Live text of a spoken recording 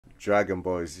Dragon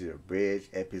Ball Z Abridged,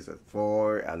 episode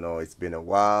 4. I know it's been a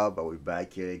while, but we're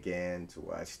back here again to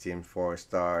watch Team 4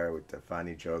 Star with the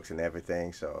funny jokes and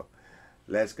everything. So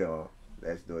let's go.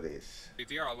 Let's do this.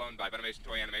 CTR all owned by Funimation,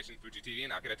 Toei Animation, Fuji TV,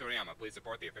 and Akira Toriyama. Please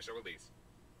support the official release.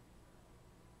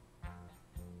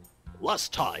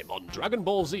 Last time on Dragon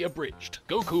Ball Z Abridged,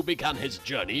 Goku began his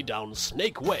journey down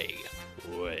Snake Way.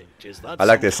 Wait, is that I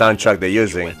like the soundtrack they're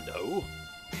using. innuendo?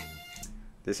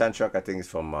 The soundtrack I think is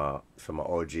from an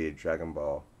OG Dragon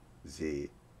Ball Z.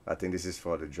 I think this is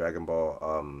for the Dragon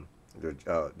Ball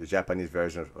the Japanese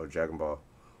version of Dragon Ball.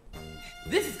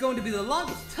 This is going to be the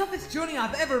longest, toughest journey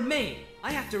I've ever made.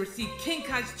 I have to receive King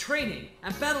Kai's training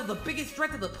and battle the biggest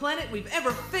threat to the planet we've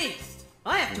ever faced.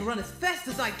 I have to run as fast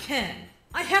as I can.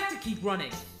 I have to keep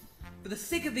running. For the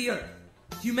sake of the Earth,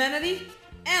 humanity,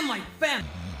 and my family.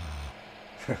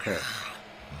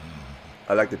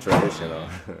 I like the traditional.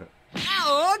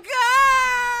 Oh, God!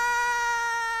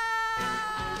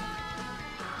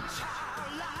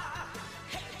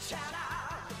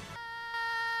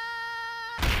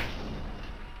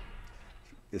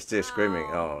 You're still screaming.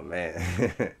 Oh man.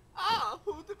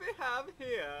 Who do we have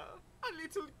here? A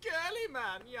little girly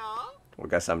man, yeah? We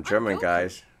got some German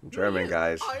guys. German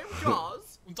guys. I am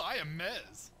Gauze. And I am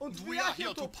Mez. And we are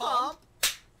here to pump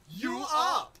you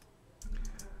up.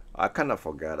 I kind of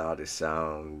forgot how they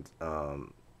sound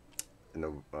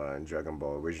in Dragon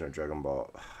Ball, original Dragon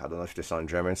Ball. I don't know if they sound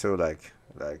German too, like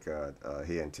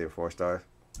here in Team 4 Star.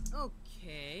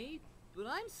 Okay, but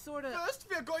I'm sorta... First,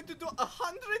 we are going to do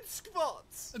 100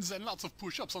 squats. And then lots of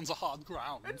push-ups on the hard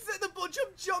ground. And then a bunch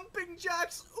of jumping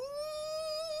jacks.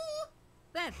 Ooh!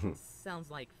 That sounds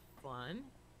like fun,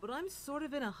 but I'm sort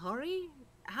of in a hurry.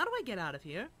 How do I get out of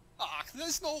here?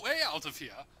 There's no way out of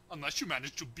here, unless you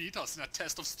manage to beat us in a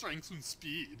test of strength and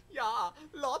speed. Yeah,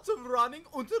 lots of running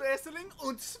and wrestling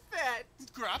and sweat.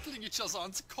 Grappling each other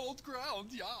on the cold ground,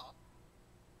 yeah.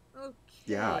 Okay.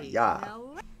 Yeah.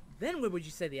 Now, then where would you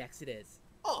say the exit is?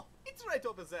 Oh, it's right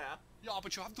over there. Yeah,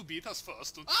 but you have to beat us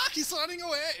first. And he's running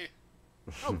away!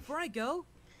 Oh, before I go,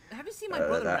 have you seen my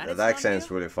brother Raditz that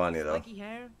accent's really funny though. Spiky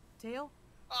hair, tail?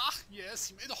 Yes,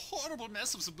 he made a horrible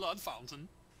mess of the blood fountain.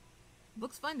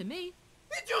 Looks fine to me.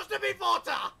 It used to be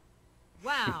water.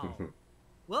 Wow.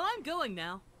 Well, I'm going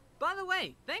now. By the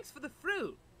way, thanks for the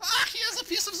fruit. Here's a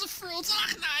piece of the fruit.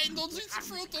 Nein, don't eat the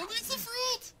fruit, don't eat the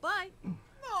fruit. Bye.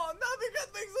 No, nothing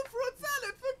can make the fruit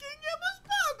salad for King Yama's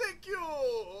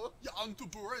barbecue. Yeah, and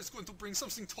Tubura is going to bring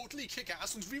something totally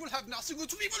kick-ass, and we will have nothing,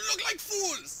 and we will look like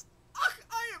fools.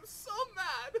 I am so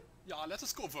mad. Yeah, let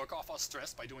us go work off our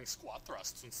stress by doing squat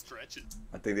thrusts and stretches.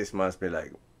 I think this must be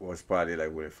was probably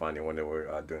really funny when they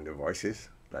were doing the voices,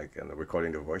 and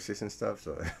recording the voices and stuff.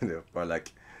 So they were probably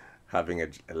having a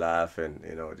laugh and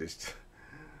just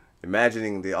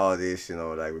imagining all this,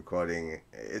 recording.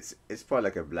 It's probably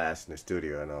like a blast in the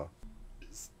studio,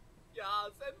 Yeah,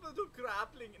 then we'll do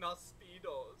grappling in our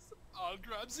speedos. I'll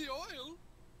grab the oil.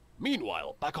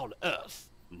 Meanwhile, back on Earth.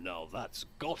 Now that's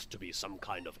got to be some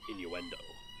kind of innuendo.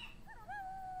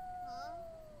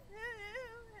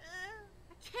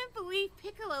 I can't believe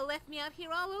Piccolo left me out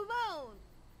here all alone.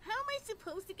 How am I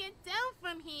supposed to get down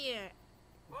from here?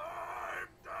 I'm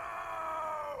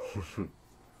down!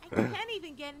 I can't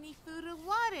even get any food or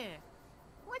water.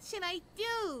 What should I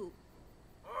do?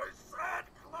 I said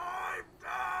climb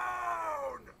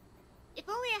down! If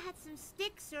only I had some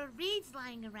sticks or reeds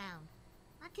lying around.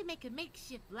 I could make a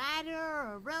makeshift ladder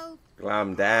or a rope.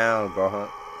 Climb down, Gohan.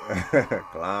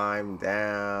 Climb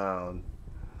down.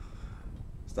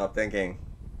 Stop thinking.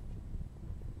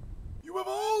 You have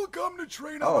all come to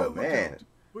train Oh, on my man. lookout,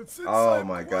 but since Oh I'm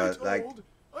my quite God, old,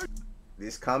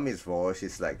 This Kami's voice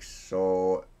is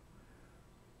so.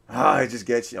 It just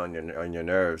gets you on your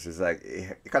nerves. It's like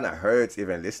it kind of hurts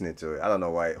even listening to it. I don't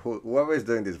know why. Whoever is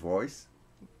doing this voice,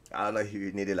 I don't know if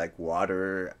you needed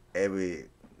water every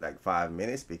 5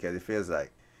 minutes, because it feels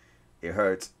like it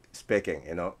hurts speaking.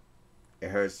 It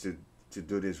hurts to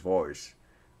do this voice.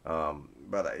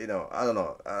 But I don't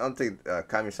know. I don't think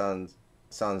Kami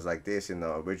sounds like this in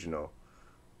the original.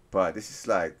 But this is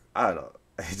I don't know.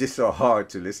 It's just so hard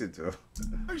to listen to.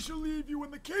 I shall leave you in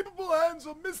the capable hands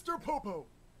of Mr. Popo.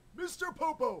 Mr.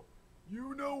 Popo,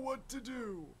 you know what to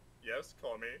do. Yes,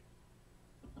 Kami.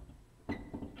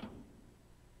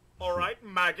 Alright,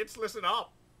 maggots, listen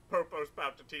up. Popo's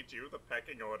about to teach you the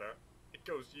pecking order. It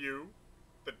goes you,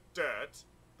 the dirt,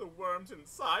 the worms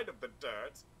inside of the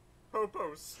dirt,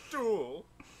 Popo's stool,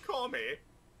 Kami,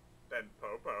 then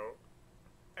Popo.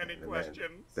 Any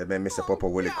questions? That made Mr. Popo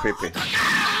really creepy.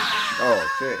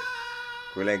 Oh shit.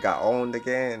 Krillin got owned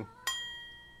again.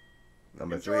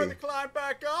 Number Enjoy 3. the climb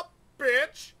back up,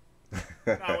 bitch!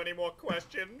 Now any more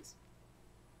questions?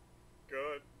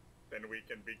 Good. Then we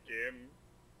can begin.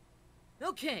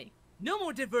 Okay, no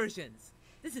more diversions.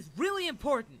 This is really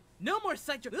important. No more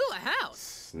Ooh, a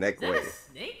house. Snake Is that way. a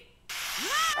snake?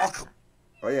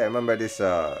 Oh yeah, I remember this.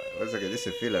 What's like this is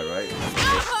a filler, right?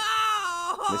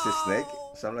 Mrs. Snake,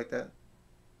 something like that.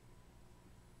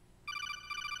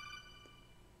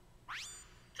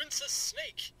 Princess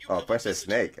Snake, you Oh, have a Princess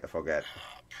visitor. Snake. I forgot.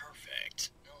 Ah,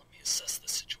 perfect. Now let me assess the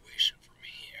situation from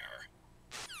here.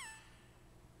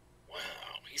 Wow,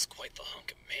 he's quite the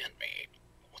hunk of man-made.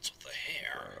 What's with the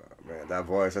hair? Man, that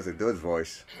voice. That's a dude's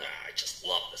voice. Ah, I just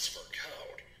love this fur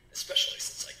coat, especially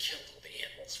since I killed all the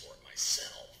animals for it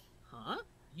myself. Huh?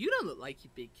 You don't look like you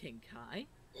big King Kai.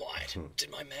 What?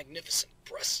 Did my magnificent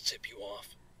breasts tip you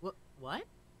off? What?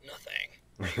 Nothing.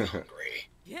 Are you hungry?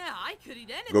 Yeah, I could eat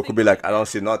anything. Goku be like, I don't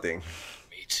see nothing.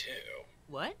 Me too.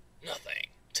 What? Nothing.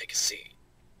 Take a seat.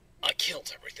 I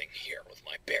killed everything here with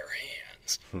my bare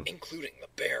hands, including the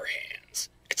bare hands.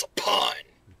 It's a pun!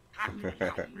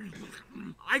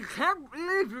 I can't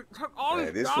believe you took all Yeah,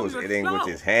 this this down was eating yourself.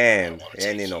 with his hand. I wanna He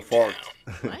ain't need take no you fork.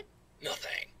 down. What?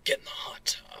 Nothing. Get in the hot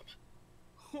tub.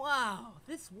 Wow,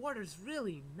 this water's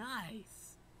really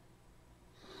nice.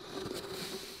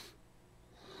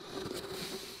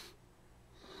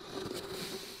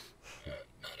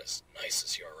 Not as nice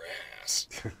as your ass.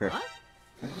 What?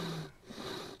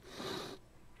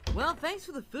 Well, thanks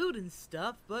for the food and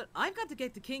stuff, but I've got to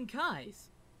get to King Kai's.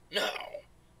 No.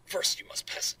 First you must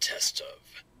pass a test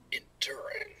of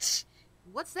endurance.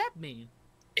 What's that mean?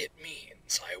 It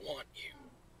means I want you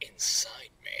inside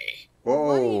me.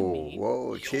 What do you Whoa, mean? whoa,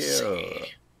 You'll chill. see.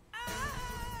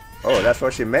 Oh, that's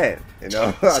what she meant. You know,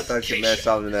 I thought she meant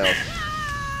something else.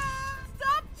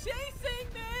 Stop chasing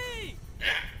me!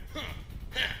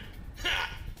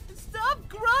 Stop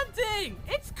grunting!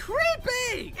 It's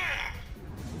creepy!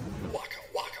 Waka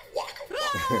waka waka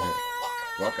waka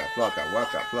Waka, flocka,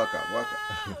 waka, flocka, waka.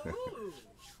 Ooh.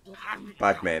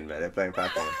 Pac-Man, man. They're playing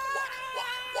Pac-Man.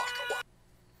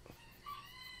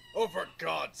 Oh, for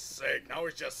God's sake, now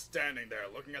he's just standing there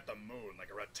looking at the moon like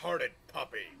a retarded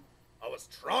puppy. I was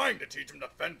trying to teach him to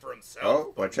fend for himself.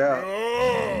 Oh, watch out.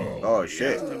 No! Oh, He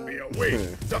shit. has to be a weak,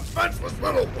 defenseless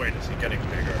little wait is he getting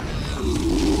bigger.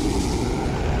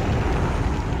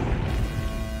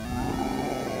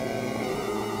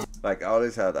 Like, I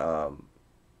always had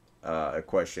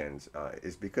questions.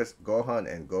 It's because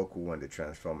Gohan and Goku, when they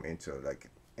transform into, like,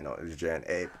 you know, this giant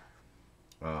ape,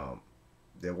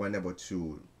 they weren't able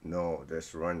to know their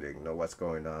surrounding, know what's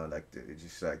going on. Like, they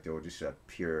were just a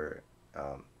pure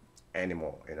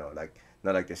animal, you know, like,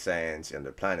 not like the Saiyans and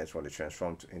the planets when they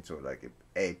transformed into, like, an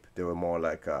ape. They were more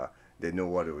like, they knew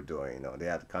what they were doing, you know, they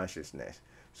had consciousness.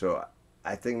 So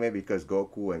I think maybe because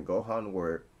Goku and Gohan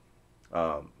were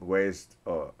raised,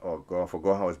 or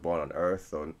Gohan was born on Earth,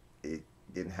 so it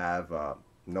didn't have,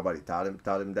 nobody taught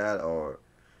him that, or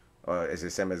is the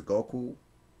same as Goku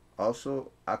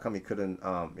also? How come he couldn't,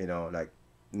 you know, like,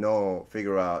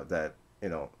 figure out that, you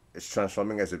know, it's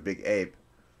transforming as a big ape,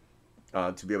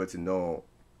 to be able to know,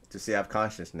 to say have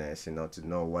consciousness, you know, to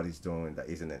know what he's doing, that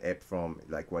he's in an ape form,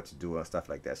 like what to do and stuff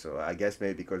like that. So I guess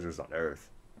maybe because it was on Earth.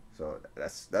 So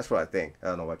that's what I think. I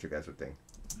don't know what you guys would think.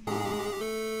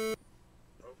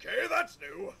 Okay, that's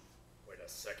new. Wait a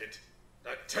second.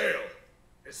 That tail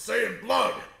is saying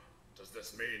blood. Does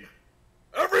this mean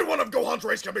every one of Gohan's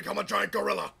race can become a giant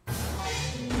gorilla?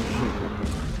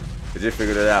 Did you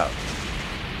figure it out?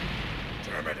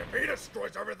 Damn it, if he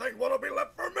destroys everything, what'll be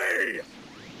left for me?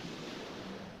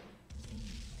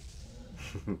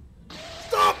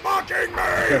 Stop mocking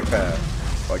me!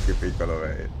 Fuck you, Piccolo,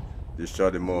 man. Destroy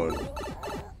the moon.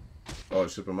 Oh,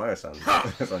 Super Mario sound.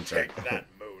 Ha! That's on Take track. that,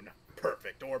 moon.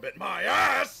 Perfect orbit my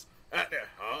ass!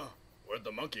 Huh? Where'd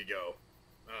the monkey go?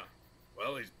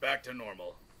 Well, he's back to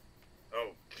normal.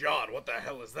 Oh, God, what the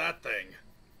hell is that thing?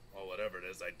 Well, whatever it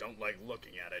is, I don't like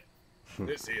looking at it.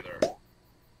 This either.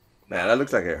 Man, that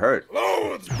looks like it hurt.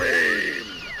 Clothes beam!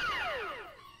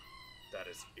 That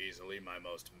is easily my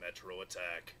most metro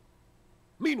attack.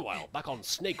 Meanwhile, back on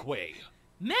Snake Way.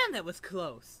 Man, that was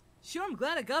close. Sure, I'm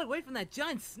glad I got away from that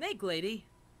giant snake lady.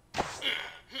 Got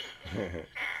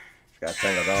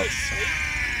tangled up.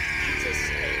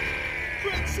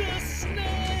 Princess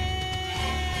Snake!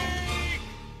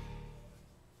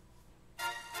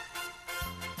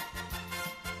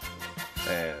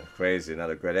 Man, crazy.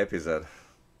 Another great episode.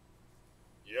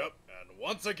 Yep, and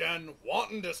once again,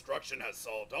 wanton destruction has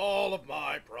solved all of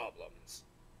my problems.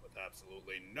 With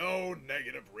absolutely no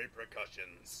negative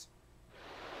repercussions.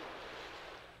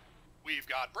 We've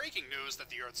got breaking news that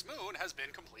the Earth's moon has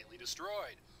been completely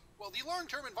destroyed. While the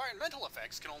long-term environmental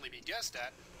effects can only be guessed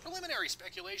at, preliminary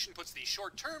speculation puts the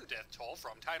short-term death toll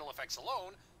from tidal effects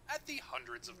alone at the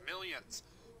hundreds of millions.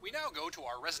 We now go to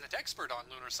our resident expert on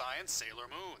lunar science, Sailor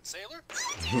Moon. Sailor?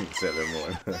 Sailor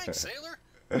Moon. Thanks, Sailor.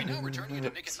 We now return you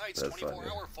to Nick at Night's That's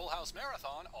 24-hour Full House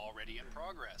Marathon, already in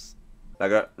progress.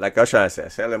 Like I was trying to say,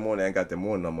 Sailor Moon ain't got the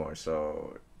moon no more,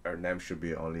 so her name should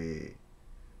only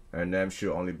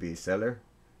be Sailor.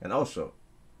 And also,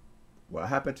 what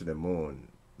happened to the moon?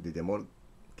 Did the moon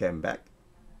came back?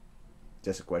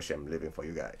 Just a question I'm leaving for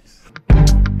you guys.